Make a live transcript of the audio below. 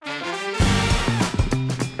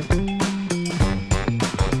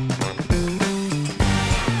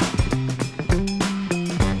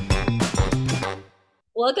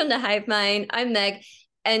Welcome to Hive Mind. I'm Meg.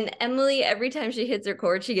 And Emily, every time she hits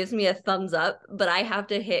record, she gives me a thumbs up, but I have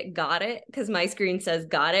to hit got it because my screen says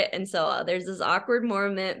got it. And so there's this awkward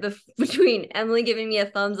moment between Emily giving me a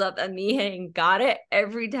thumbs up and me hitting got it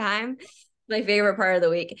every time. My favorite part of the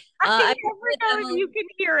week. I I'm never know if Emily. you can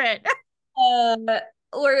hear it.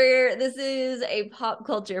 Where this is a pop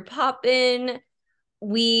culture pop in.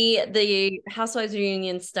 The Housewives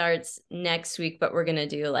reunion starts next week, but we're gonna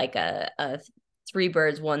do like a three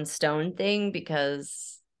birds, one stone thing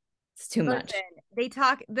because it's too much. Listen, they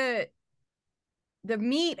talk the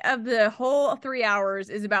meat of the whole 3 hours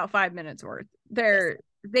is about 5 minutes worth. Yes.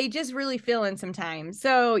 They just really fill in some time.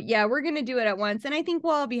 So yeah, we're gonna do it at once, and I think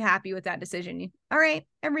we'll all be happy with that decision. All right,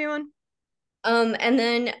 everyone. And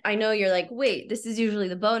then I know you're like, wait, this is usually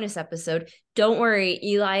the bonus episode. Don't worry,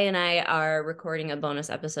 Eli and I are recording a bonus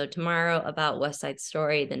episode tomorrow about West Side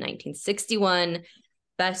Story, the 1961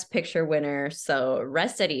 Best Picture winner. So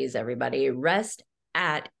rest at ease, everybody. Rest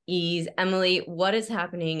at ease. Emily, what is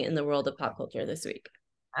happening in the world of pop culture this week?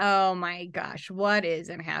 Oh my gosh, what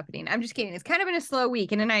isn't happening? I'm just kidding. It's kind of been a slow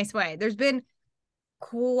week in a nice way. There's been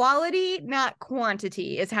quality, not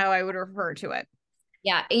quantity, is how I would refer to it.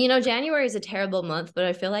 Yeah, January is a terrible month, but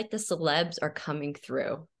I feel like the celebs are coming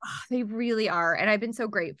through. Oh, they really are. And I've been so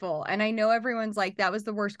grateful. And I know everyone's like, that was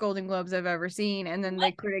the worst Golden Globes I've ever seen. And then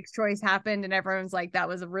the Critics' Choice happened, and everyone's like, that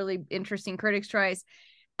was a really interesting Critics' Choice.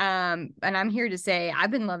 And I'm here to say I've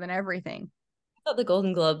been loving everything. I thought the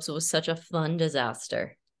Golden Globes was such a fun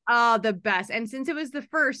disaster. Oh, the best. And since it was the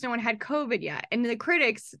first, no one had COVID yet. And the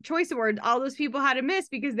Critics' Choice Awards, all those people had to miss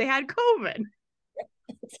because they had COVID.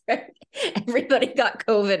 Everybody got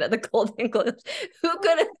COVID at the Golden Globes. Who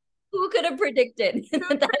could have predicted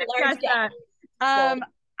that large gap?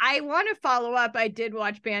 I want to follow up. I did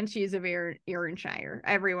watch Banshees of Ironshire,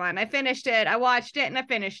 everyone. I finished it. I watched it and I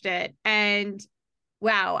finished it. And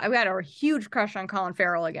wow, I got a huge crush on Colin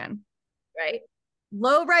Farrell again. Right?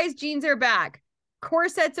 Low-rise jeans are back.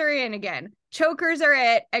 Corsets are in again. Chokers are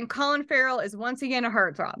it. And Colin Farrell is once again a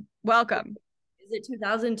heartthrob. Welcome. Is it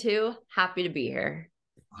 2002? Happy to be here.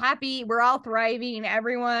 Happy. We're all thriving.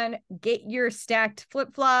 Everyone, get your stacked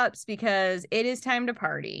flip-flops because it is time to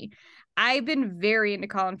party. I've been very into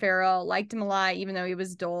Colin Farrell, liked him a lot, even though he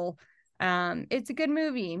was dull. It's a good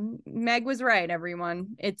movie. Meg was right,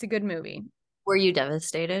 everyone. It's a good movie. Were you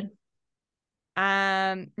devastated?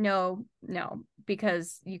 No,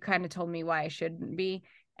 because you kind of told me why I shouldn't be.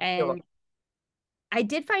 And I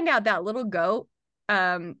did find out that little goat,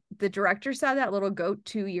 the director saw that little goat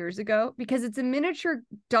 2 years ago because it's a miniature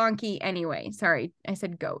donkey anyway. Sorry, I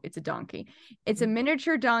said goat. It's a donkey. It's a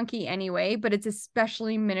miniature donkey anyway, but it's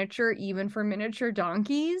especially miniature even for miniature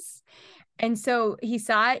donkeys. And so he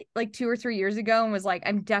saw it like 2 or 3 years ago and was like,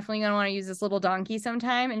 I'm definitely going to want to use this little donkey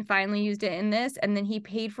sometime, and finally used it in this. And then he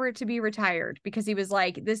paid for it to be retired because he was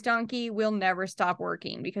like, this donkey will never stop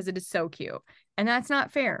working because it is so cute. And that's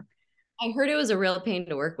not fair. I heard it was a real pain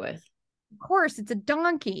to work with. Of course, it's a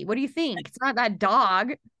donkey. What do you think? It's not that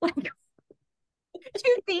dog. Like, do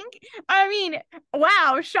you think? I mean,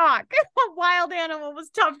 wow, shock. A wild animal was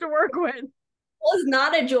tough to work with. Was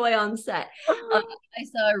not a joy on set. I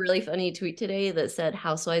saw a really funny tweet today that said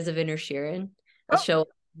Housewives of Inisherin, a show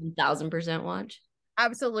 1000% watch.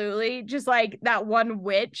 Absolutely. Just like that one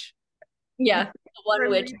witch. Yeah, one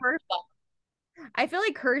witch. I feel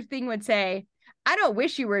like her thing would say, I don't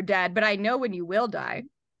wish you were dead, but I know when you will die.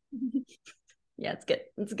 Yeah, it's good.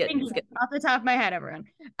 It's good. It's good. Off the top of my head, everyone.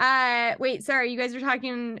 Wait, sorry, you guys are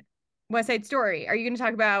talking West Side Story. Are you going to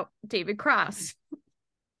talk about David Cross?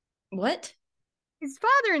 What? His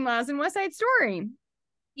father-in-law's in West Side Story.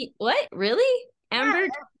 What? Really? Amber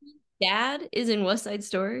Yeah. dad is in West Side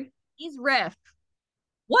Story? He's Riff.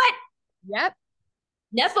 What? Yep.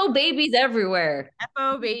 Nepo babies everywhere.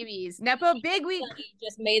 Nepo babies. Nepo big week.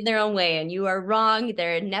 Just made their own way, and you are wrong.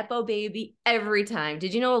 They're a Nepo baby every time.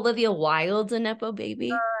 Did you know Olivia Wilde's a Nepo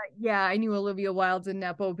baby? Yeah, I knew Olivia Wilde's a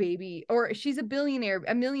Nepo baby. Or she's a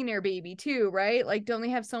millionaire baby too, right? Like, don't they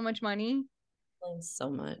have so much money? So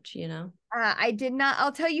much, you know?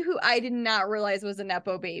 I'll tell you who I did not realize was a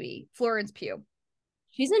Nepo baby. Florence Pugh.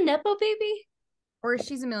 She's a Nepo baby? Or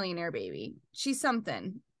she's a millionaire baby. She's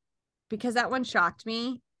something. Because that one shocked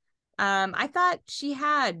me. I thought she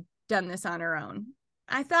had done this on her own.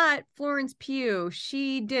 I thought Florence Pugh,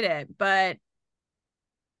 she did it, but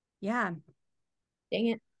yeah. Dang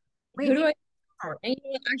it. Wait, Who do I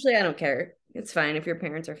actually, I don't care. It's fine if your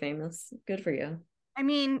parents are famous. Good for you. I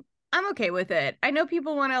mean, I'm okay with it. I know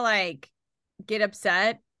people want to like get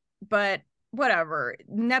upset, but whatever.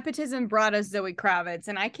 Nepotism brought us Zoe Kravitz,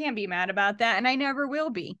 and I can't be mad about that, and I never will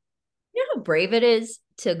be. You know how brave it is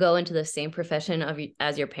to go into the same profession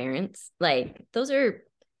as your parents? Like those are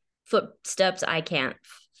footsteps I can't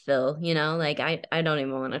fill, you know? Like I don't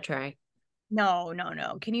even want to try. No, no,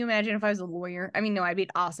 no. Can you imagine if I was a lawyer? I mean, no, I'd be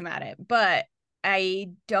awesome at it, but I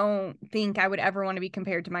don't think I would ever want to be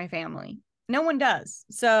compared to my family. No one does.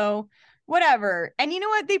 So, whatever. And you know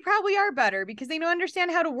what? They probably are better because they don't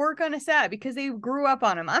understand how to work on a set because they grew up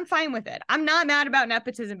on them. I'm fine with it. I'm not mad about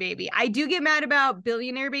nepotism baby. I do get mad about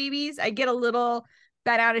billionaire babies. I get a little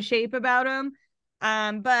bent out of shape about them.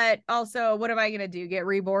 But also, what am I gonna do? Get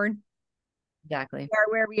reborn? Exactly. We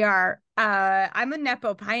are where we are. I'm a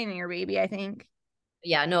Nepo pioneer baby, I think.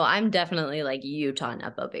 Yeah, no, I'm definitely like Utah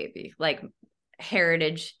Nepo baby, like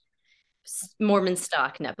heritage Mormon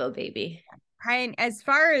stock Nepo baby. As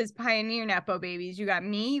far as pioneer Nepo babies, you got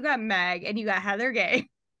me, you got Meg, and you got Heather Gay.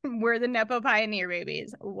 We're the Nepo pioneer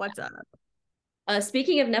babies. What's up?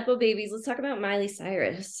 Speaking of Nepo babies, let's talk about Miley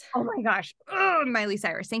Cyrus. Oh my gosh. Oh, Miley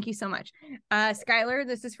Cyrus. Thank you so much. Skylar,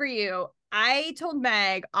 this is for you. I told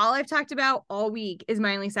Meg all I've talked about all week is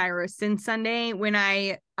Miley Cyrus since Sunday when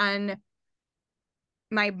I on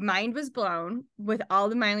my mind was blown with all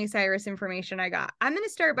the Miley Cyrus information I got. I'm going to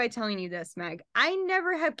start by telling you this, Meg. I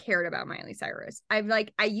never have cared about Miley Cyrus.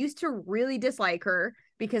 I used to really dislike her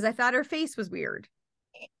because I thought her face was weird.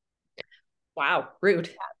 Wow, rude.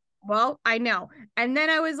 Well, I know. And then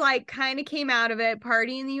I was like, kind of came out of it,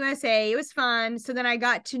 party in the USA. It was fun. So then I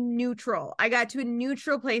got to neutral. I got to a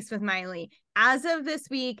neutral place with Miley. As of this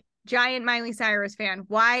week, giant Miley Cyrus fan.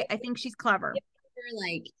 Why? I think she's clever.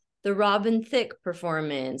 Like the Robin Thicke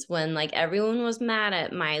performance when like everyone was mad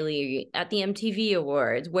at Miley at the MTV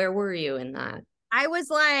Awards. Where were you in that? I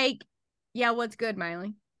was like, yeah, what's good,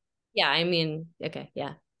 Miley? Yeah, I mean, okay,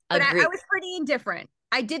 yeah. But Agree. I was pretty indifferent.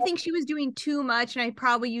 I did think she was doing too much, and I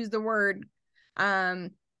probably used the word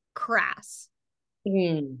crass.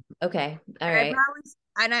 Okay. All And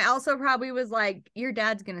right. I also probably was like, your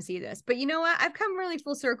dad's gonna see this. But you know what? I've come really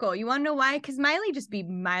full circle. You want to know why? Because Miley just be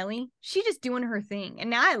Miley. She just doing her thing. And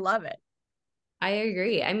now I love it. I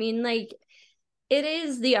agree. I mean, like it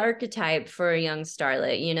is the archetype for a young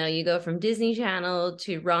starlet. You know, you go from Disney Channel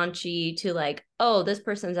to raunchy to like, oh, this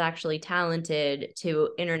person's actually talented to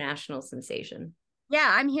international sensation. Yeah,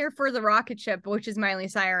 I'm here for the rocket ship, which is Miley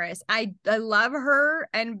Cyrus. I love her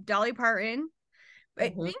and Dolly Parton.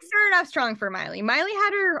 But Mhm. things started off strong for Miley. Miley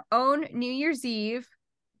had her own New Year's Eve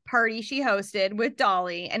party she hosted with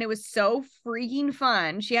Dolly, and it was so freaking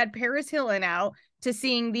fun. She had Paris Hilton out to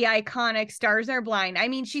sing the iconic Stars Are Blind. I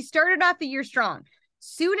mean, she started off the year strong.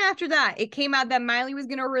 Soon after that, it came out that Miley was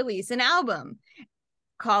going to release an album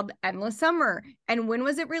called Endless Summer. And when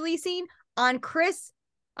was it releasing?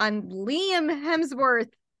 On Liam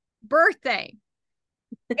Hemsworth's birthday.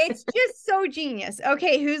 It's just so genius.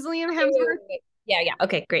 Okay, who's Liam Hemsworth? Yeah, yeah.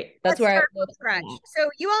 Okay, great. That's Let's where start from scratch. So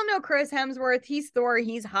you all know Chris Hemsworth. He's Thor.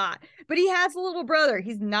 He's hot, but he has a little brother.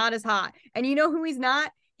 He's not as hot. And you know who he's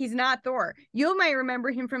not? He's not Thor. You might remember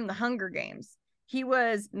him from the Hunger Games. He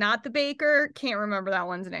was not the baker. Can't remember that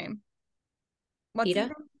one's name. What's his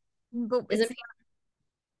PETA? name? But Isn't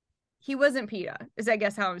he wasn't PETA, is I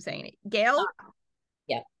guess how I'm saying it. Gale?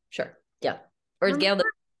 yeah, sure. Yeah. Or is Gail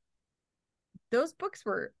Remember? Those books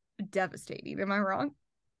were devastating. Am I wrong?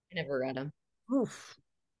 I never read them. Oof.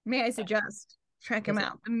 May I suggest check him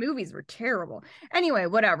out? The movies were terrible. Anyway,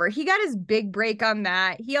 whatever. He got his big break on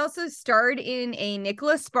that. He also starred in a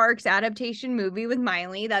Nicholas Sparks adaptation movie with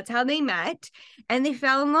Miley. That's how they met, and they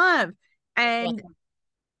fell in love. And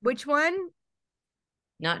which one?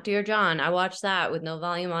 Not Dear John. I watched that with no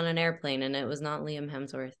volume on an airplane, and it was not Liam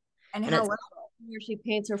Hemsworth. And And how it's where she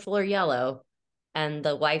paints her floor yellow, and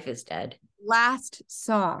the wife is dead. last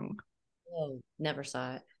song? Oh, never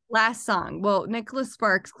saw it. Last song. Well, Nicholas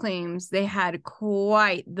Sparks claims they had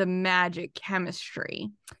quite the magic chemistry.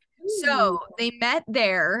 So they met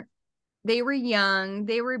there. They were young,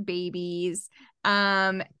 they were babies.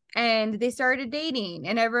 And they started dating,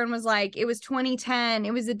 and everyone was like, it was 2010,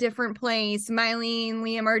 it was a different place. Miley and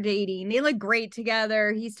Liam are dating. They look great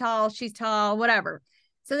together. He's tall, she's tall, whatever.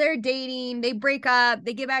 So they're dating, they break up,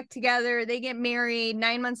 they get back together, they get married.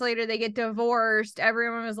 9 months later, they get divorced.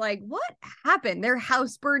 Everyone was like, what happened? Their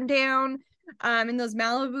house burned down in those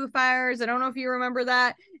Malibu fires. I don't know if you remember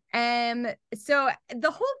that. And so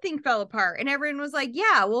the whole thing fell apart, and everyone was like,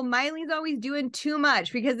 yeah, well, Miley's always doing too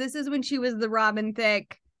much because this is when she was the Robin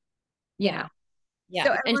Thicke. Yeah. Yeah.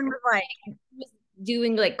 So And everyone was like, she was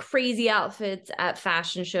doing like crazy outfits at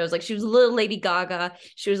fashion shows. Like she was a little Lady Gaga.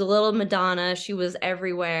 She was a little Madonna. She was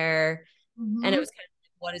everywhere. And it was kind of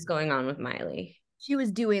like, what is going on with Miley? she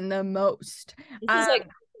was doing the most. This is like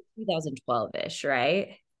 2012-ish,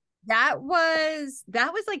 right? That was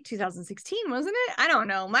like 2016, wasn't it? I don't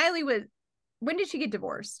know. Miley was, when did she get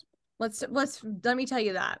divorced? Let me tell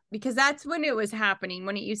you that, because that's when it was happening,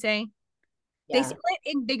 wouldn't you say? They Yeah. split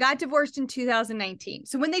and they got divorced in 2019.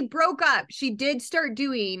 So when they broke up, she did start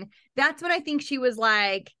doing, that's when I think she was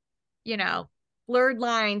like, you know, blurred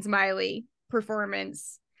lines, Miley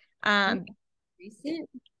performance. Um, Recent?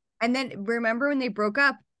 and then remember when they broke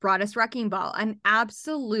up, brought us Wrecking Ball, an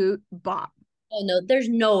absolute bop. Oh no, there's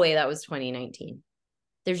no way that was 2019.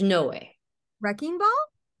 There's no way. Wrecking Ball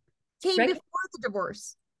came Wreck- before the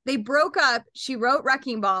divorce. They broke up. She wrote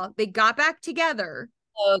Wrecking Ball. They got back together.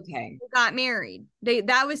 Okay. They got married.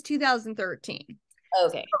 That was 2013.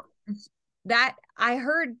 Okay. That I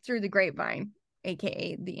heard through the grapevine,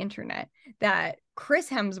 aka the internet, that Chris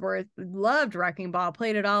Hemsworth loved Wrecking Ball,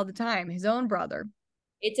 played it all the time, his own brother.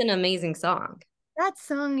 It's an amazing song. That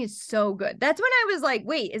song is so good. That's when I was like,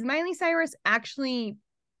 wait, is Miley Cyrus actually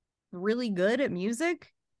really good at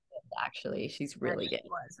music? Actually, she's really good.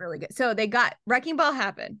 Was really good. So they got Wrecking Ball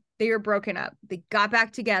happened. They were broken up. They got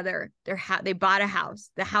back together. They bought a house.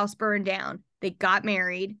 The house burned down. They got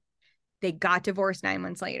married. They got divorced 9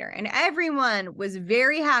 months later, and everyone was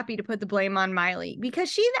very happy to put the blame on Miley because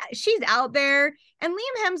she's out there, and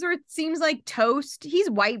Liam Hemsworth seems like toast. He's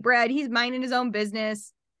white bread. He's minding his own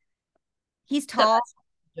business. He's tall,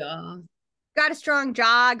 got a strong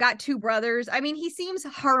jaw, got two brothers. I mean, he seems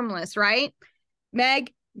harmless, right?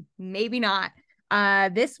 Meg, maybe not.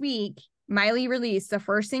 This week, Miley released the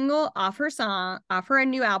first single off her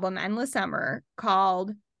new album, Endless Summer,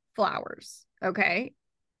 called Flowers. Okay.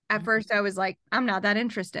 At first, I was like, I'm not that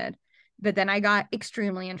interested. But then I got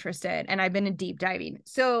extremely interested, and I've been deep diving.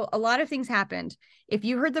 So a lot of things happened. If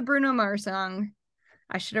you heard the Bruno Mars song,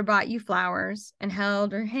 I should have bought you flowers and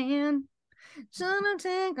held her hand. Should have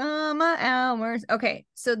take all my hours. Okay,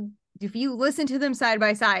 so if you listen to them side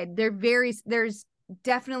by side, there's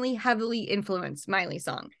definitely heavily influenced Miley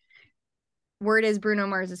song. Word is Bruno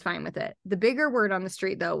Mars is fine with it. The bigger word on the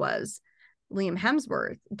street, though, was Liam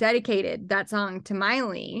Hemsworth dedicated that song to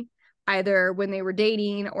Miley, either when they were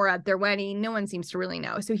dating or at their wedding. No one seems to really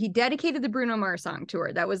know. So he dedicated the Bruno Mars song to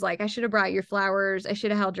her. That was like, I should have brought your flowers. I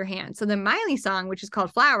should have held your hand. So the Miley song, which is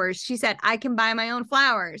called Flowers, she said, I can buy my own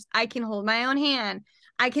flowers. I can hold my own hand.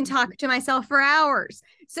 I can talk to myself for hours.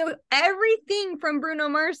 So everything from Bruno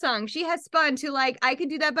Mars song, she has spun to like, I could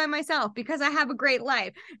do that by myself because I have a great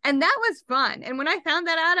life. And that was fun. And when I found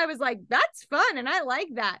that out, I was like, that's fun. And I like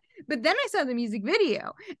that. But then I saw the music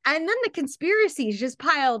video, and then the conspiracies just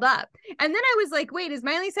piled up. And then I was like, wait, is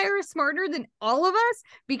Miley Cyrus smarter than all of us?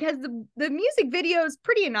 Because the music video is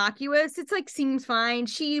pretty innocuous. It's like, seems fine.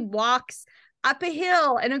 She walks up a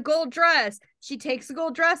hill in a gold dress. She takes the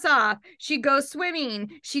gold dress off. She goes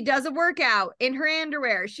swimming. She does a workout in her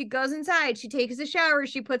underwear. She goes inside. She takes a shower.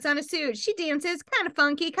 She puts on a suit. She dances, kind of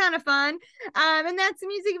funky, kind of fun. And that's the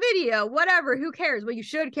music video. Whatever. Who cares? Well, you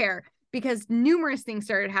should care, because numerous things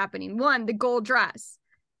started happening. One, the gold dress.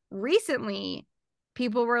 Recently,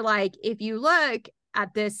 people were like, if you look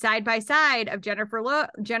at this side by side of Jennifer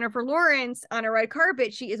Lawrence on a red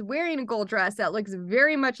carpet, she is wearing a gold dress that looks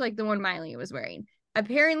very much like the one Miley was wearing.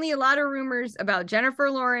 Apparently, a lot of rumors about Jennifer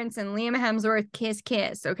Lawrence and Liam Hemsworth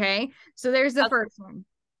kiss. Okay, so there's the first one.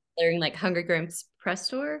 They're in like Hunger Games press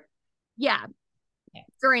tour. Yeah,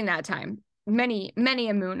 during that time, many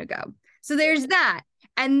a moon ago. So there's that.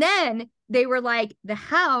 And then they were like, the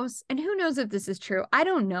house, and who knows if this is true? I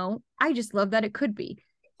don't know. I just love that it could be.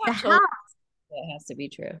 The house. It has to be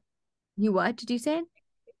true. You what? Did you say?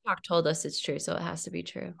 TikTok told us it's true, so it has to be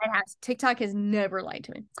true. It has. TikTok has never lied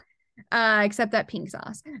to me. Except that pink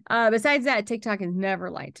sauce. Besides that, TikTok has never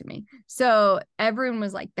lied to me. So everyone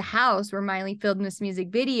was like, the house where Miley filmed this music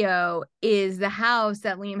video is the house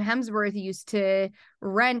that Liam Hemsworth used to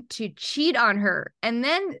rent to cheat on her. And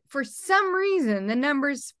then for some reason, the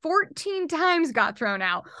numbers 14 times got thrown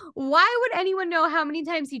out. Why would anyone know how many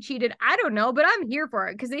times he cheated? I don't know, but I'm here for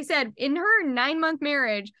it, because they said in her 9-month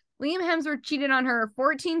marriage, Liam Hemsworth cheated on her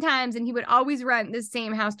 14 times, and he would always rent the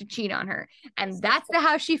same house to cheat on her. And that's the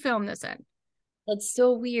house she filmed this in. That's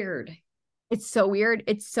so weird. It's so weird.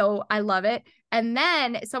 I love it. And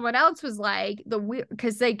then someone else was like,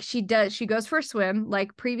 because like she goes for a swim,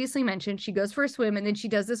 like previously mentioned, she goes for a swim, and then she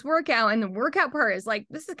does this workout, and the workout part is like,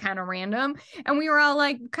 this is kind of random. And we were all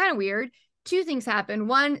like, kind of weird. Two things happened.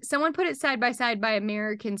 One, someone put it side by side by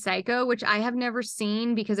American Psycho, which I have never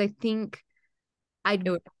seen, because I think I'd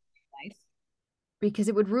do it. Because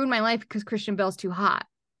it would ruin my life, because Christian Bale's too hot.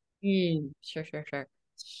 Sure.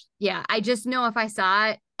 Yeah, I just know if I saw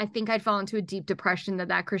it, I think I'd fall into a deep depression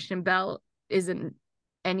that Christian Bale isn't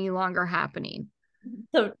any longer happening.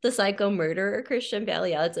 The psycho murderer, Christian Bale.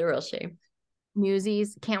 Yeah, it's a real shame.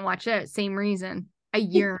 Newsies, can't watch it. Same reason. A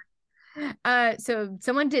year. So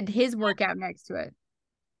someone did his workout next to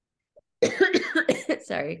it.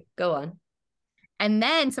 Sorry, go on. and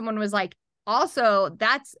then someone was like, also,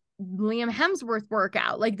 that's Liam Hemsworth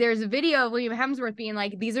workout. Like there's a video of Liam Hemsworth being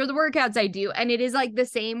like, these are the workouts I do. And it is like the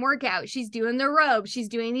same workout. She's doing the ropes, she's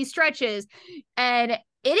doing these stretches. And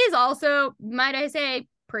it is also, might I say,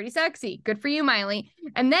 pretty sexy. Good for you, Miley.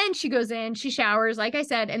 And then she goes in, she showers, like I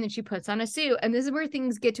said, and then she puts on a suit. And this is where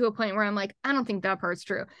things get to a point where I'm like, I don't think that part's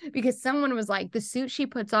true. Because someone was like, the suit she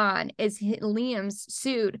puts on is Liam's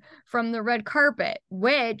suit from the red carpet,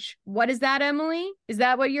 which, what is that, Emily? Is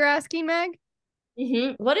that what you're asking, Meg?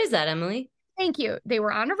 What is that, Emily? Thank you. They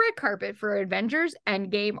were on a red carpet for Avengers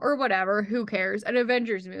Endgame or whatever, who cares, an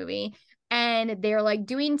Avengers movie. And they're like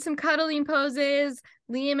doing some cuddling poses.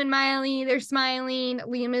 Liam and Miley, they're smiling.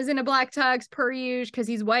 Liam is in a black tux per usual because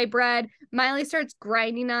he's white bread. Miley starts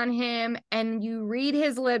grinding on him, and you read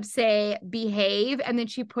his lips say, behave. And then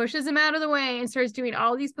she pushes him out of the way and starts doing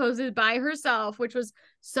all these poses by herself, which was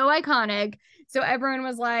so iconic. So everyone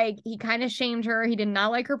was like, he kind of shamed her. He did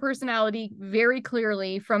not like her personality very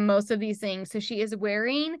clearly from most of these things. So she is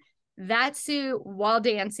wearing that suit while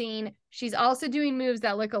dancing. She's also doing moves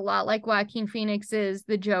that look a lot like Joaquin Phoenix's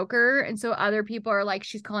The Joker. And so other people are like,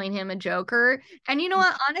 she's calling him a Joker. And you know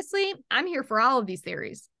what? Honestly, I'm here for all of these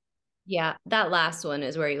theories. Yeah, that last one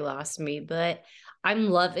is where you lost me, but I'm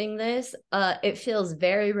loving this. It feels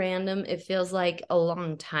very random. It feels like a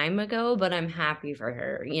long time ago, but I'm happy for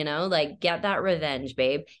her, like get that revenge,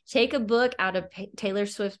 babe. Take a book out of Taylor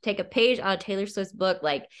Swift, take a page out of Taylor Swift's book.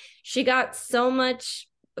 Like she got so much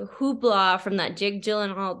hoopla from that Jake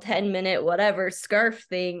Gyllenhaal 10-minute whatever scarf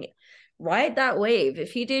thing. Ride that wave.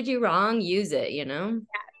 If he did you wrong, use it,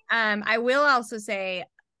 I will also say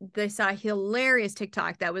they saw a hilarious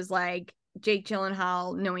TikTok that was like Jake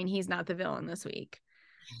Gyllenhaal knowing he's not the villain this week.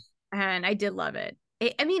 And I did love it.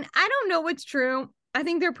 I mean, I don't know what's true. I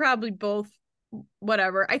think they're probably both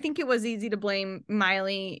whatever. I think it was easy to blame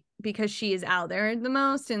Miley because she is out there the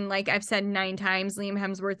most. And like I've said 9 times, Liam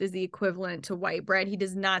Hemsworth is the equivalent to white bread. He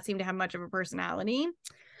does not seem to have much of a personality.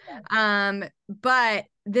 But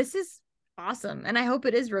this is awesome. And I hope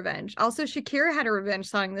it is revenge. Also, Shakira had a revenge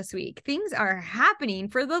song this week. Things are happening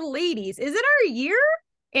for the ladies. Is it our year?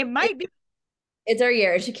 It might be. It's our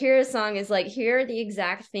year. Shakira's song is like, here are the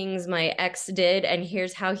exact things my ex did, and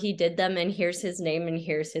here's how he did them, and here's his name, and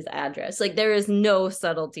here's his address. Like, there is no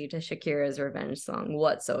subtlety to Shakira's revenge song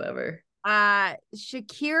whatsoever.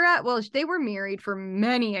 Shakira, well, they were married for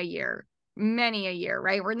many a year,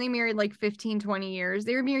 right? Weren't they married like 15, 20 years?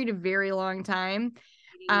 They were married a very long time.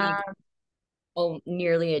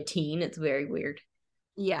 Nearly a teen. It's very weird.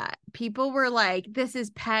 Yeah, people were like, this is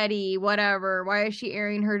petty, whatever. Why is she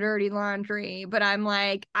airing her dirty laundry? But I'm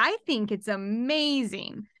like, I think it's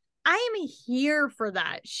amazing. I am here for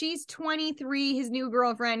that. She's 23, his new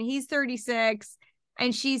girlfriend, he's 36.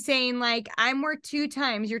 And she's saying, like, I'm worth 2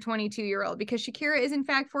 times your 22-year-old because Shakira is, in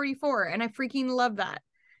fact, 44. And I freaking love that.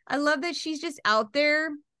 I love that she's just out there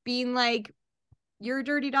being like, you're a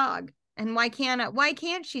dirty dog. And why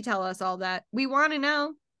can't she tell us all that? We want to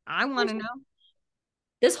know. I want to know.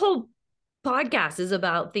 This whole podcast is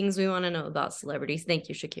about things we want to know about celebrities. Thank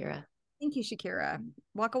you, Shakira. Thank you, Shakira.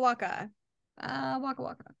 Waka waka. Waka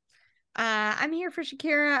waka. I'm here for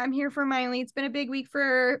Shakira. I'm here for Miley. It's been a big week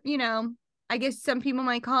for, I guess some people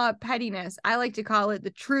might call it pettiness. I like to call it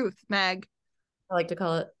the truth, Meg. I like to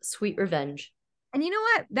call it sweet revenge. And you know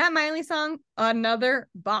what? That Miley song, another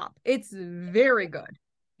bop. It's very good.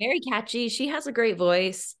 Very catchy. She has a great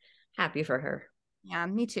voice. Happy for her. Yeah,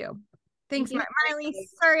 me too. Thanks, Miley.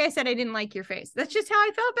 Sorry I said I didn't like your face. That's just how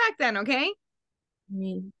I felt back then, okay? I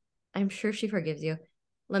mean, I'm sure she forgives you.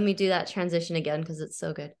 Let me do that transition again because it's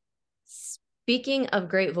so good. Speaking of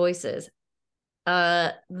great voices,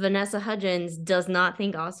 Vanessa Hudgens does not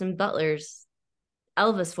think Austin Butler's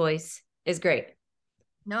Elvis voice is great.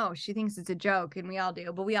 No, she thinks it's a joke, and we all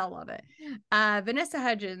do, but we all love it. Vanessa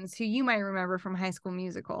Hudgens, who you might remember from High School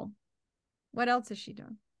Musical. What else has she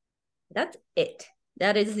done? That's it.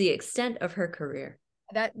 That is the extent of her career.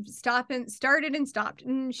 That started and stopped.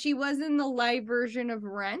 And she was in the live version of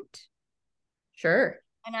Rent. Sure.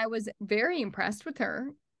 And I was very impressed with her.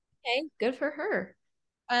 Okay, good for her.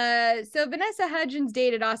 So Vanessa Hudgens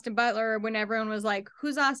dated Austin Butler when everyone was like,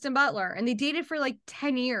 who's Austin Butler? And they dated for like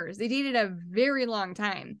 10 years. They dated a very long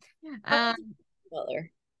time.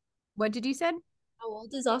 Butler. What did you say? How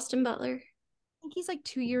old is Austin Butler? I think he's like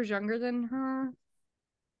 2 years younger than her.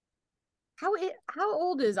 How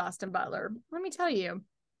old is Austin Butler? Let me tell you.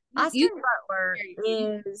 Austin Butler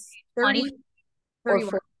is 30. or 31.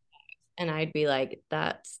 40, and I'd be like,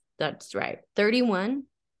 that's right. 31?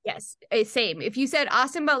 Yes, same. If you said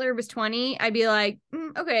Austin Butler was 20, I'd be like,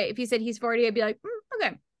 okay. If you said he's 40, I'd be like,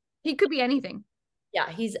 okay. He could be anything. Yeah,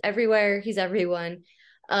 he's everywhere. He's everyone.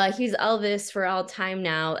 He's Elvis for all time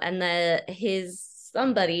now. And his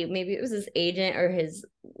somebody, maybe it was his agent or his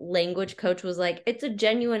language coach, was like, it's a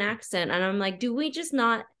genuine accent. And I'm like, do we just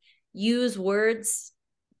not use words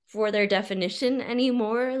for their definition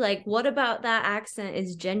anymore? Like, what about that accent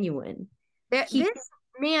is genuine? This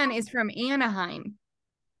man is from Anaheim.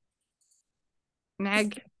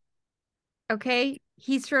 Meg. Okay.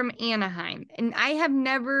 He's from Anaheim. And I have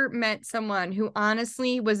never met someone who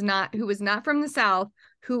honestly was not from the South,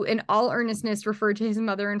 who in all earnestness referred to his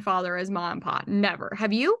mother and father as ma and pa. Never.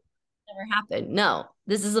 Have you? Never happened. No,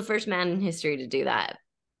 this is the first man in history to do that.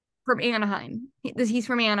 From Anaheim. He's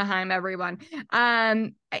from Anaheim, everyone.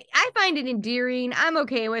 I find it endearing. I'm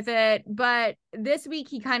okay with it. But this week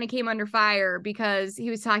he kind of came under fire because he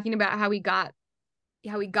was talking about how he got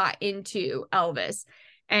into Elvis.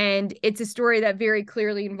 And it's a story that very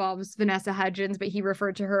clearly involves Vanessa Hudgens, but he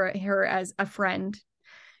referred to her as a friend.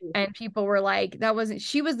 And people were like,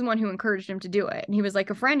 she was the one who encouraged him to do it. And he was like,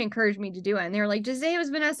 a friend encouraged me to do it. And they were like, just say it was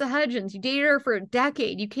Vanessa Hudgens. You dated her for a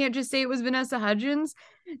decade. You can't just say it was Vanessa Hudgens.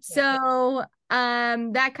 Yeah. So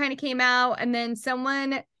that kind of came out. And then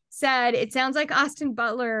someone said, it sounds like Austin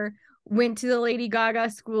Butler went to the Lady Gaga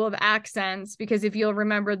School of Accents, because if you'll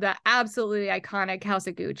remember the absolutely iconic House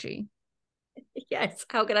of Gucci. Yes.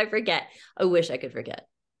 How could I forget? I wish I could forget.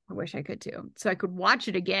 I wish I could too. So I could watch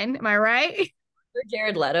it again. Am I right?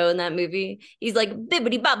 Jared Leto in that movie. He's like,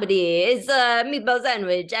 bibbidi bobbidi, it's a meatball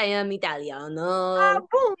sandwich. I am Italiano.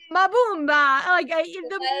 Boomba, boomba. Like,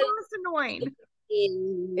 the most annoying.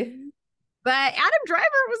 But Adam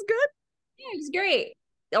Driver was good. Yeah, he was great.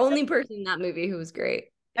 The only person in that movie who was great.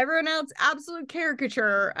 Everyone else, absolute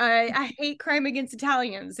caricature. I hate Crime Against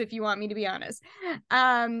Italians, if you want me to be honest.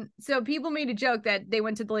 So people made a joke that they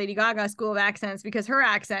went to the Lady Gaga School of Accents because her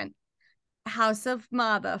accent, House of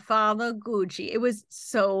Mother, Father Gucci. It was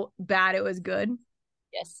so bad. It was good.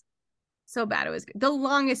 Yes. So bad. It was good. The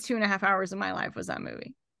longest 2.5 hours of my life was that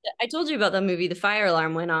movie. I told you about that movie. The fire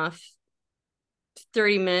alarm went off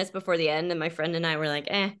 30 minutes before the end. And my friend and I were like,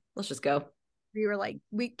 let's just go. We were like,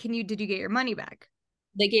 did you get your money back?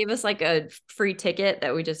 They gave us like a free ticket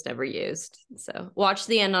that we just never used. So watch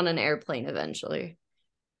the end on an airplane eventually.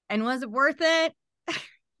 And was it worth it?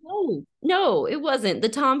 No, it wasn't. The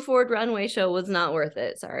Tom Ford runway show was not worth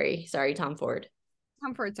it. Sorry, Tom Ford.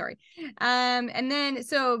 Sorry. And then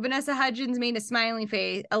so Vanessa Hudgens made a smiley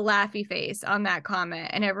face, a laughy face on that comment.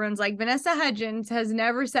 And everyone's like, Vanessa Hudgens has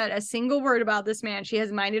never said a single word about this man. She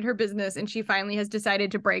has minded her business, and she finally has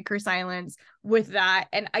decided to break her silence with that.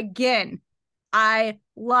 And again, I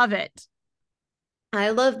love it.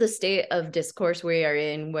 I love the state of discourse we are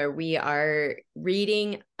in, where we are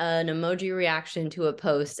reading an emoji reaction to a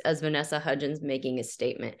post as Vanessa Hudgens making a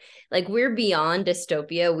statement. Like, we're beyond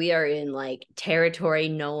dystopia. We are in like territory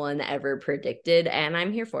no one ever predicted, and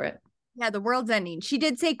I'm here for it. Yeah, the world's ending. She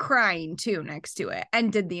did say crying too next to it,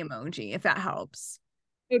 and did the emoji, if that helps.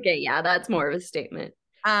 Okay, yeah, that's more of a statement.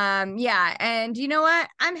 Yeah, and you know what?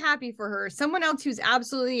 I'm happy for her. Someone else who's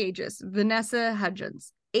absolutely ageless, Vanessa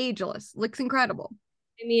Hudgens. Ageless, looks incredible.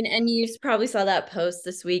 I mean, and you probably saw that post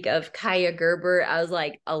this week of Kaya Gerber as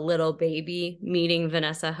like a little baby meeting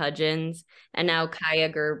Vanessa Hudgens, and now Kaya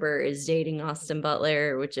Gerber is dating Austin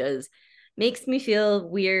Butler, which makes me feel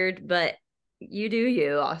weird, but you do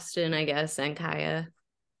you, Austin, I guess, and Kaya.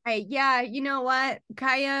 Yeah, you know what,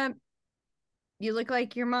 Kaya, you look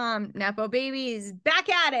like your mom. Nepo babies, back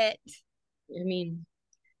at it. I mean,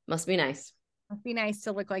 must be nice. Must be nice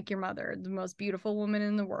to look like your mother, the most beautiful woman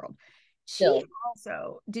in the world. She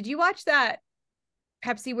also, did you watch that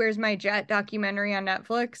Pepsi Where's My Jet documentary on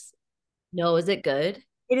Netflix? No, is it good?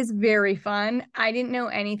 It is very fun. I didn't know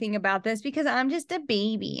anything about this because I'm just a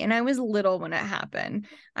baby and I was little when it happened.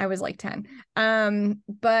 I was like 10.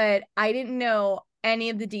 But I didn't know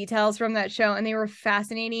any of the details from that show, and they were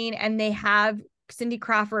fascinating. And they have Cindy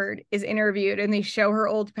Crawford is interviewed, and they show her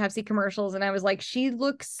old Pepsi commercials, and I was like, she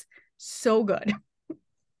looks so good.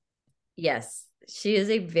 Yes, she is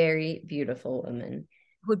a very beautiful woman.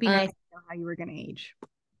 It would be nice to know how you were going to age.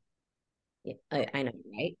 Yeah, I know,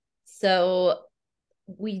 right? So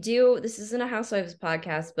this isn't a Housewives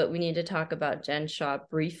podcast, but we need to talk about Jen Shah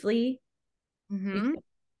briefly. Mm-hmm.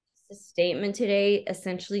 A statement today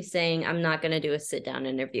essentially saying, I'm not going to do a sit down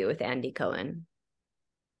interview with Andy Cohen.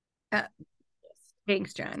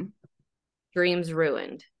 Thanks, Jen. Dreams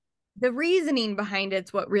ruined. The reasoning behind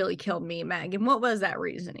it's what really killed me, Meg. And what was that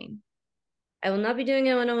reasoning? I will not be doing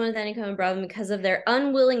a one-on-one with any common problem because of their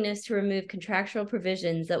unwillingness to remove contractual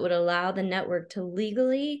provisions that would allow the network to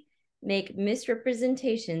legally make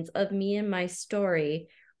misrepresentations of me and my story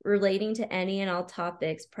relating to any and all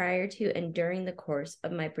topics prior to and during the course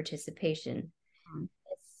of my participation.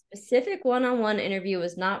 A specific one-on-one interview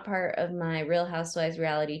was not part of my Real Housewives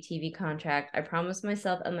reality TV contract. I promised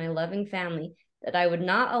myself and my loving family that I would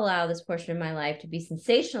not allow this portion of my life to be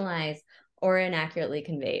sensationalized or inaccurately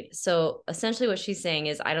conveyed. So essentially what she's saying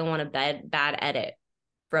is I don't want a bad edit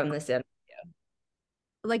from this interview.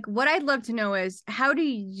 Like, what I'd love to know is how do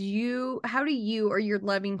you or your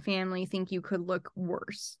loving family think you could look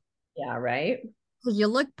worse? Yeah, right? Because you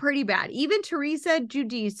look pretty bad. Even Teresa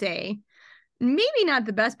Giudice, maybe not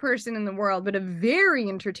the best person in the world, but a very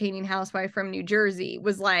entertaining housewife from New Jersey,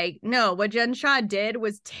 was like, no, what Jen Shah did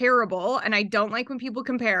was terrible. And I don't like when people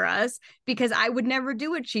compare us because I would never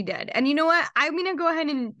do what she did. And you know what? I'm going to go ahead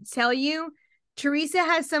and tell you, Teresa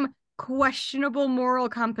has some questionable moral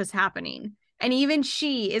compass happening. And even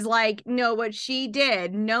she is like, no, what she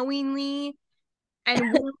did knowingly and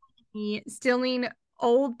willingly stealing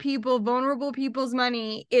old people, vulnerable people's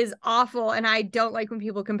money is awful. And I don't like when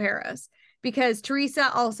people compare us because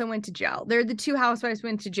Teresa also went to jail. They're the two housewives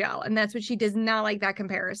went to jail. And that's what she does not like, that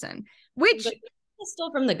comparison, which is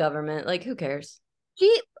still from the government. Like, who cares?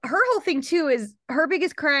 Her whole thing too is her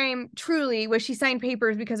biggest crime truly was she signed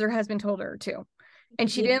papers because her husband told her to,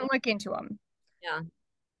 and she didn't look into them. Yeah.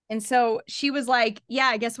 And so she was like,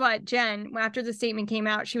 yeah, guess what, Jen, after the statement came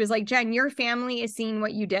out, she was like, Jen, your family is seeing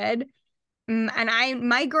what you did. And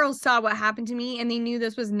my girls saw what happened to me and they knew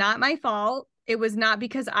this was not my fault. It was not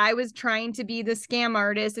because I was trying to be the scam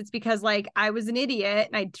artist. It's because like I was an idiot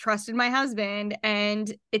and I trusted my husband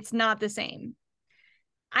and it's not the same.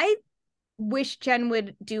 I wish Jen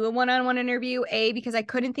would do a one-on-one interview, A, because I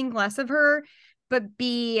couldn't think less of her, but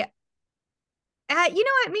B, you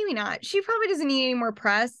know what? Maybe not. She probably doesn't need any more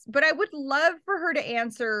press, but I would love for her to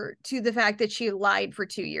answer to the fact that she lied for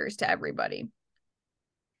 2 years to everybody.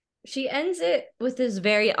 She ends it with this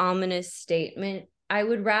very ominous statement. I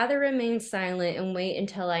would rather remain silent and wait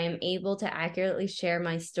until I am able to accurately share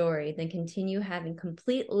my story than continue having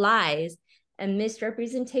complete lies and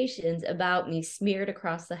misrepresentations about me smeared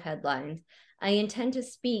across the headlines. I intend to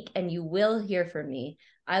speak and you will hear from me.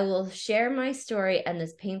 I will share my story and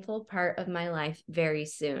this painful part of my life very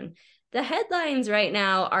soon. The headlines right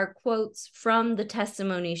now are quotes from the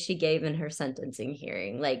testimony she gave in her sentencing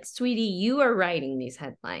hearing. Like, sweetie, you are writing these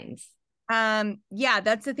headlines. Yeah,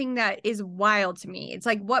 that's the thing that is wild to me. It's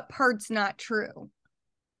like, what part's not true?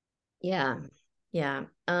 Yeah. Yeah.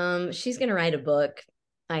 She's gonna write a book.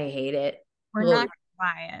 I hate it. We're not gonna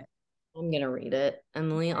buy it. I'm gonna read it.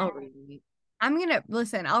 Emily, I'll read it. I'm gonna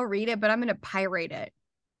listen, I'll read it, but I'm gonna pirate it.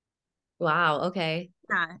 Wow, okay.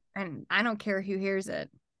 Yeah, and I don't care who hears it.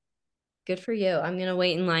 Good for you. I'm gonna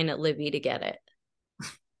wait in line at Libby to get it.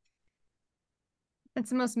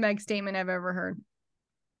 That's the most Meg statement I've ever heard.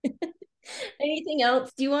 Anything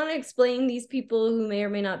else? Do you want to explain these people who may or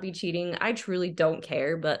may not be cheating? I truly don't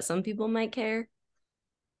care, but some people might care.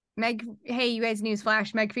 Meg, hey, you guys,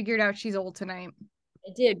 newsflash. Meg figured out she's old tonight.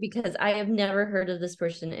 I did because I have never heard of this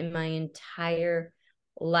person in my entire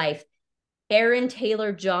life. Aaron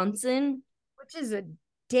Taylor Johnson. Which is a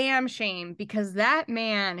damn shame because that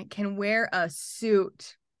man can wear a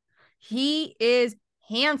suit. He is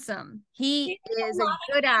handsome. He is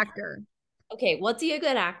a good actor. Okay, what's he a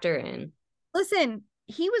good actor in? Listen,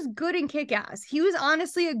 he was good in Kick-Ass. He was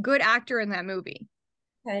honestly a good actor in that movie.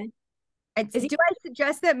 Okay. Do I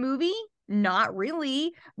suggest that movie? Not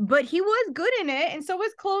really, but he was good in it, and so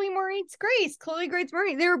was Chloe Moretz Grace. Chloe Grace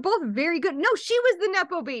Moretz. They were both very good. No, she was the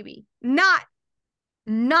Nepo baby,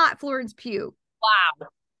 not Florence Pugh. Wow.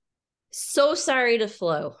 So sorry to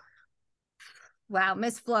Flo. Wow,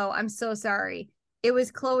 Miss Flo, I'm so sorry. It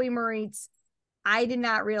was Chloe Moretz. I did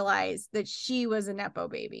not realize that she was a Nepo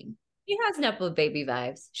baby. She has Nepo baby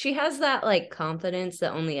vibes. She has that like confidence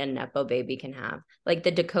that only a Nepo baby can have. Like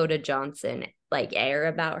the Dakota Johnson like air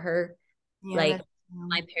about her. Yeah, like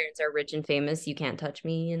my parents are rich and famous. You can't touch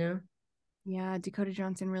me, you know? Yeah, Dakota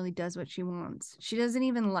Johnson really does what she wants. She doesn't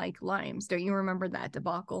even like limes. Don't you remember that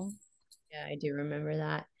debacle? Yeah, I do remember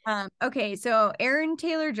that. Okay, so Aaron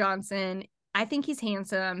Taylor Johnson, I think he's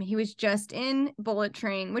handsome. He was just in Bullet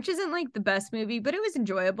Train, which isn't like the best movie, but it was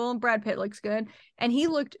enjoyable. Brad Pitt looks good, and he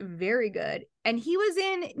looked very good. And he was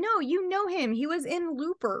in, no, you know him. He was in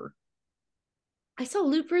Looper. I saw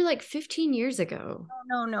Looper like 15 years ago.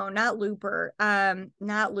 No, not Looper.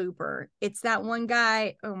 Not Looper. It's that one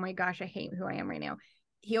guy. Oh my gosh, I hate who I am right now.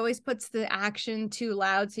 He always puts the action too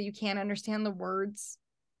loud so you can't understand the words.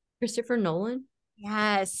 Christopher Nolan?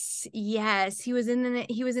 Yes, yes. He was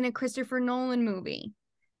in a Christopher Nolan movie.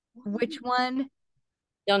 Which one?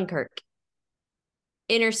 Dunkirk,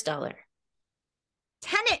 Interstellar.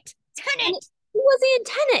 Tenet. Tenet. Tenet. Who was he in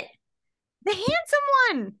Tenet? The handsome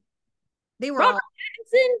one. They were Robert all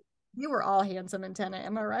Pattinson? they were all handsome in Tenet.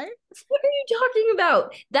 Am I right? What are you talking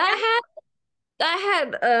about? That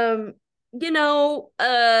had you know,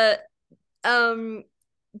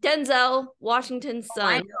 Denzel Washington's Oh,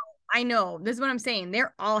 I son. know. I know. This is what I'm saying.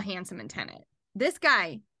 They're all handsome in Tenet. This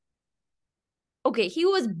guy. Okay, he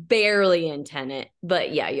was barely in Tenet,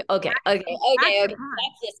 but yeah, okay. That's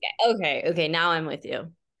this guy. Okay, now I'm with you.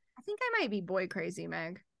 I think I might be boy crazy,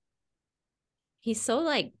 Meg. He's so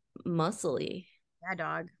like muscly. Yeah,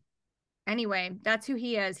 dog. Anyway, that's who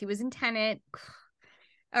he is. He was in Tenet.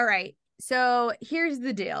 All right. So here's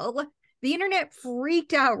the deal. The internet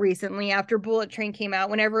freaked out recently after Bullet Train came out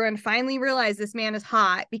when everyone finally realized this man is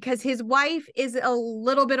hot because his wife is a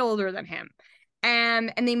little bit older than him.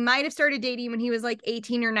 And they might have started dating when he was like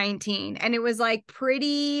 18 or 19. And it was like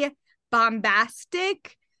pretty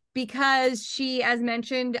bombastic because she, as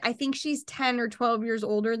mentioned, I think she's 10 or 12 years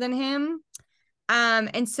older than him.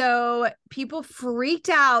 And so people freaked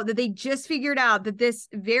out that they just figured out that this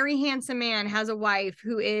very handsome man has a wife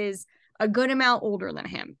who is a good amount older than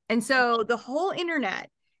him. And so the whole internet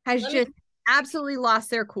has Let me just absolutely lost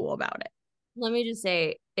their cool about it. let me just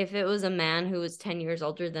say, if it was a man who was 10 years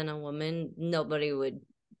older than a woman, nobody would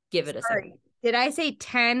give it a second. Did I say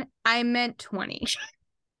 10? I meant 20.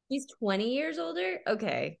 He's 20 years older?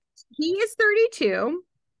 Okay. He is 32,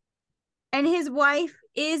 and his wife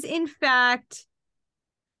is, in fact,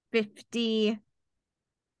 50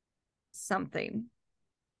 something.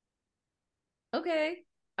 Okay.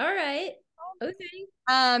 All right.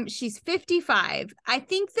 Okay. She's 55. I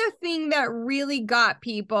think the thing that really got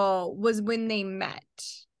people was when they met.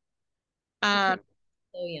 Um,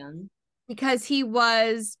 So young. because he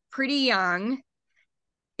was pretty young.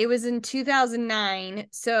 It was in 2009.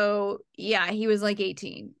 So yeah, he was like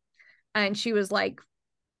 18 and she was like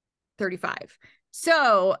 35.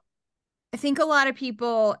 So I think a lot of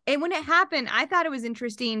people, and when it happened, I thought it was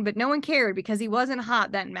interesting, but no one cared because he wasn't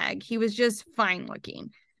hot then, Meg. He was just fine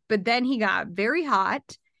looking. But then he got very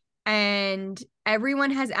hot, and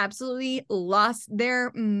everyone has absolutely lost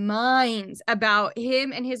their minds about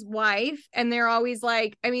him and his wife. And they're always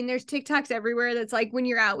like, I mean, there's TikToks everywhere that's like when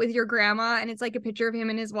you're out with your grandma and it's like a picture of him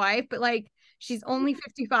and his wife, but like she's only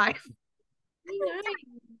 55.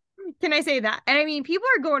 Can I say that? And I mean, people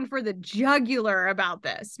are going for the jugular about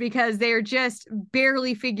this because they're just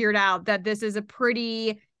barely figured out that this is a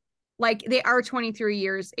pretty, like, they are 23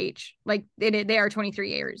 years age. Like, they are 23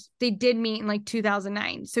 years. They did meet in like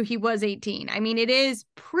 2009. So he was 18. I mean, it is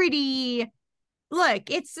pretty, look,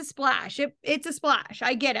 it's a splash. It's a splash.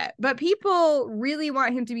 I get it. But people really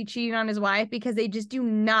want him to be cheating on his wife because they just do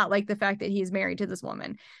not like the fact that he's married to this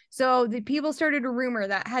woman. So the people started a rumor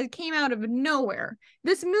that came out of nowhere.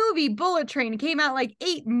 This movie, Bullet Train, came out like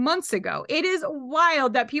 8 months ago. It is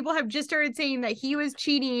wild that people have just started saying that he was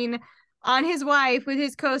cheating on his wife with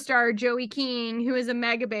his co-star, Joey King, who is a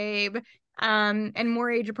mega babe, and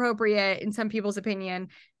more age appropriate in some people's opinion,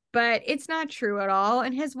 but it's not true at all.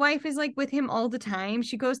 And his wife is like with him all the time.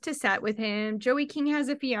 She goes to set with him. Joey King has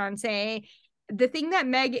a fiance. The thing that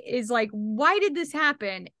Meg is like, why did this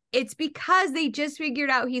happen? It's because they just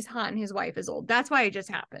figured out he's hot and his wife is old. That's why it just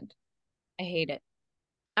happened. I hate it.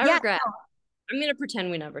 I regret. I'm going to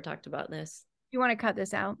pretend we never talked about this. You want to cut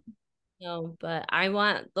this out? No, but I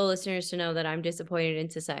want the listeners to know that I'm disappointed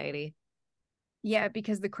in society. Yeah,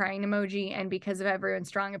 because the crying emoji and because of everyone's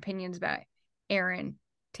strong opinions about Aaron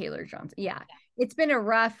Taylor Johnson. Yeah, it's been a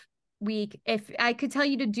rough week. If I could tell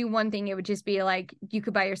you to do one thing, it would just be like you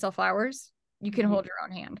could buy yourself flowers. You can hold your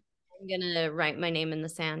own hand. I'm gonna write my name in the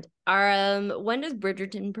sand. When does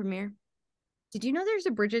Bridgerton premiere? Did you know there's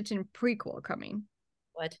a Bridgerton prequel coming?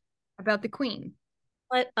 What? About the Queen.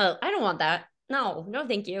 What? Oh, I don't want that. No,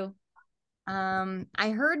 thank you. I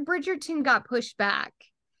heard Bridgerton got pushed back.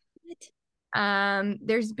 What?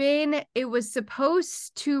 It was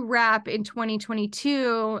supposed to wrap in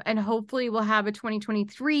 2022 and hopefully we'll have a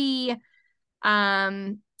 2023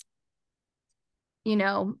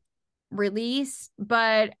 release,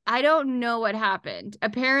 but I don't know what happened.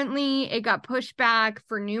 Apparently it got pushed back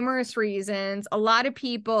for numerous reasons. A lot of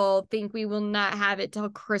people think we will not have it till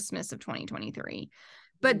Christmas of 2023,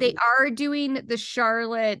 but they are doing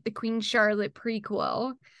the Queen Charlotte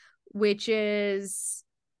prequel, which is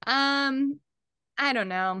I don't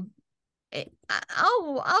know.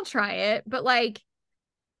 I'll try it, but like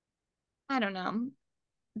I don't know.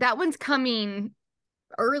 That one's coming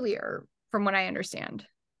earlier from what I understand.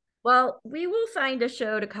 Well, we will find a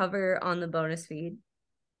show to cover on the bonus feed.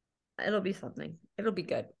 It'll be something. It'll be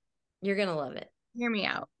good. You're gonna love it. Hear me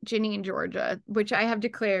out. Ginny and Georgia, which I have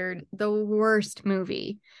declared the worst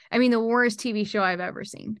movie. I mean, the worst TV show I've ever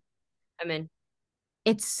seen. I'm in.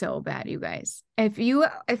 It's so bad, you guys. If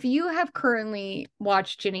you have currently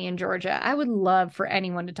watched Ginny and Georgia, I would love for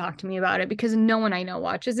anyone to talk to me about it because no one I know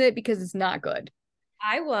watches it because it's not good.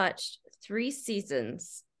 I watched 3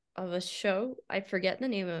 seasons of a show. I forget the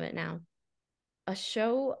name of it now. A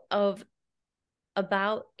show of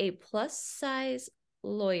about a plus size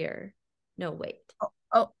lawyer. No, wait.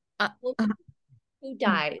 Oh, Who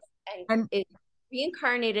dies and and is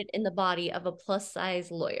reincarnated in the body of a plus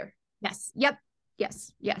size lawyer yes, yep,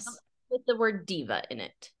 yes. with the word diva in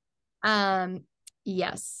it.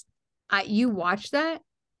 Yes. You watched that?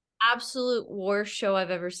 Absolute worst show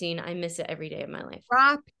I've ever seen. I miss it every day of my life.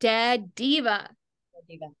 Drop Dead Diva.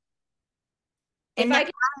 Diva. And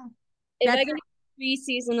If I can do 3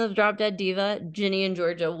 seasons of Drop Dead Diva, Ginny and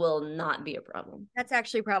Georgia will not be a problem. that's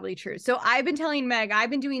actually probably true. So I've been telling Meg,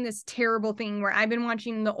 I've been doing this terrible thing where I've been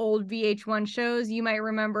watching the old VH1 shows you might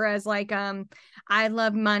remember as like I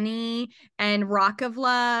Love Money and Rock of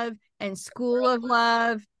Love and School of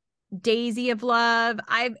Love, Daisy of Love.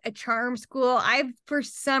 I've a Charm School. I've for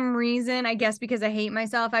some reason, I guess because I hate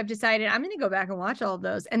myself, I've decided I'm going to go back and watch all of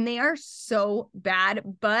those and they are so bad,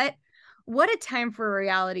 but what a time for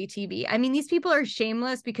reality TV. I mean, these people are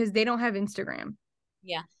shameless because they don't have Instagram.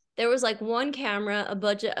 Yeah. There was like one camera, a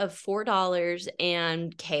budget of $4,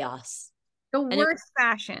 and chaos. The worst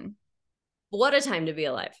fashion. What a time to be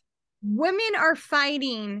alive. Women are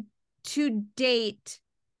fighting to date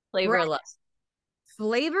Flavor Love.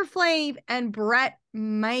 Flavor Flav and Bret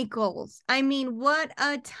Michaels. I mean, what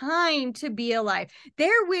a time to be alive.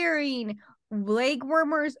 They're wearing leg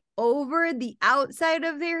warmers over the outside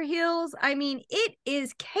of their heels. I mean, it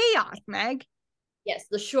is chaos, Meg. Yes,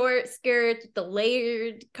 the short skirt, the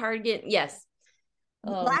layered cardigan. Yes.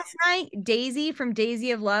 Last night, Daisy from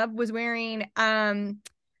Daisy of Love was wearing a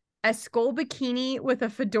skull bikini with a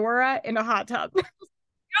fedora in a hot tub.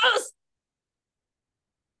 Yes!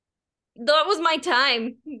 That was my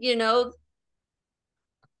time,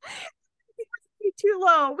 Too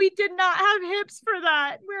low. We did not have hips for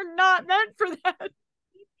that. We're not meant for that.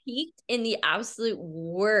 We peaked in the absolute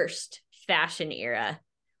worst fashion era.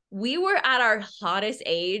 We were at our hottest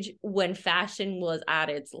age when fashion was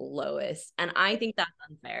at its lowest. And I think that's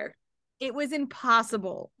unfair. It was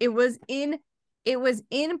impossible. It was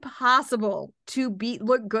impossible to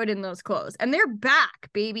look good in those clothes. And they're back,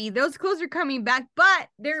 baby. Those clothes are coming back, but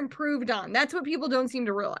they're improved on. That's what people don't seem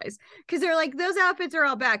to realize. Because they're like, those outfits are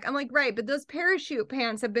all back. I'm like, right, but those parachute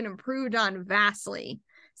pants have been improved on vastly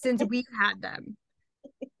since we've had them.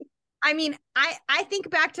 I mean, I think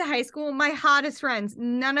back to high school, my hottest friends,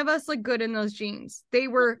 none of us look good in those jeans. They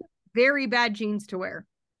were very bad jeans to wear.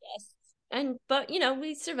 Yes. But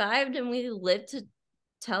we survived and we lived to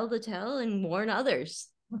tell the tale and warn others.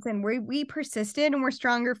 Listen, we persisted and we're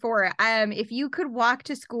stronger for it. If you could walk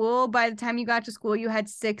to school, by the time you got to school, you had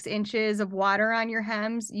 6 inches of water on your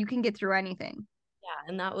hems, you can get through anything. Yeah,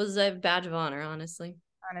 and that was a badge of honor, honestly.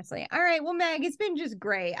 All right, well, Meg, it's been just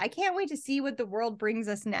great. I can't wait to see what the world brings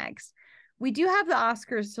us next. We do have the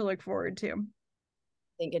Oscars to look forward to.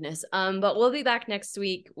 Thank goodness. But we'll be back next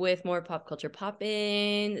week with more pop culture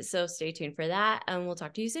poppin'. So stay tuned for that, and we'll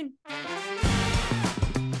talk to you soon.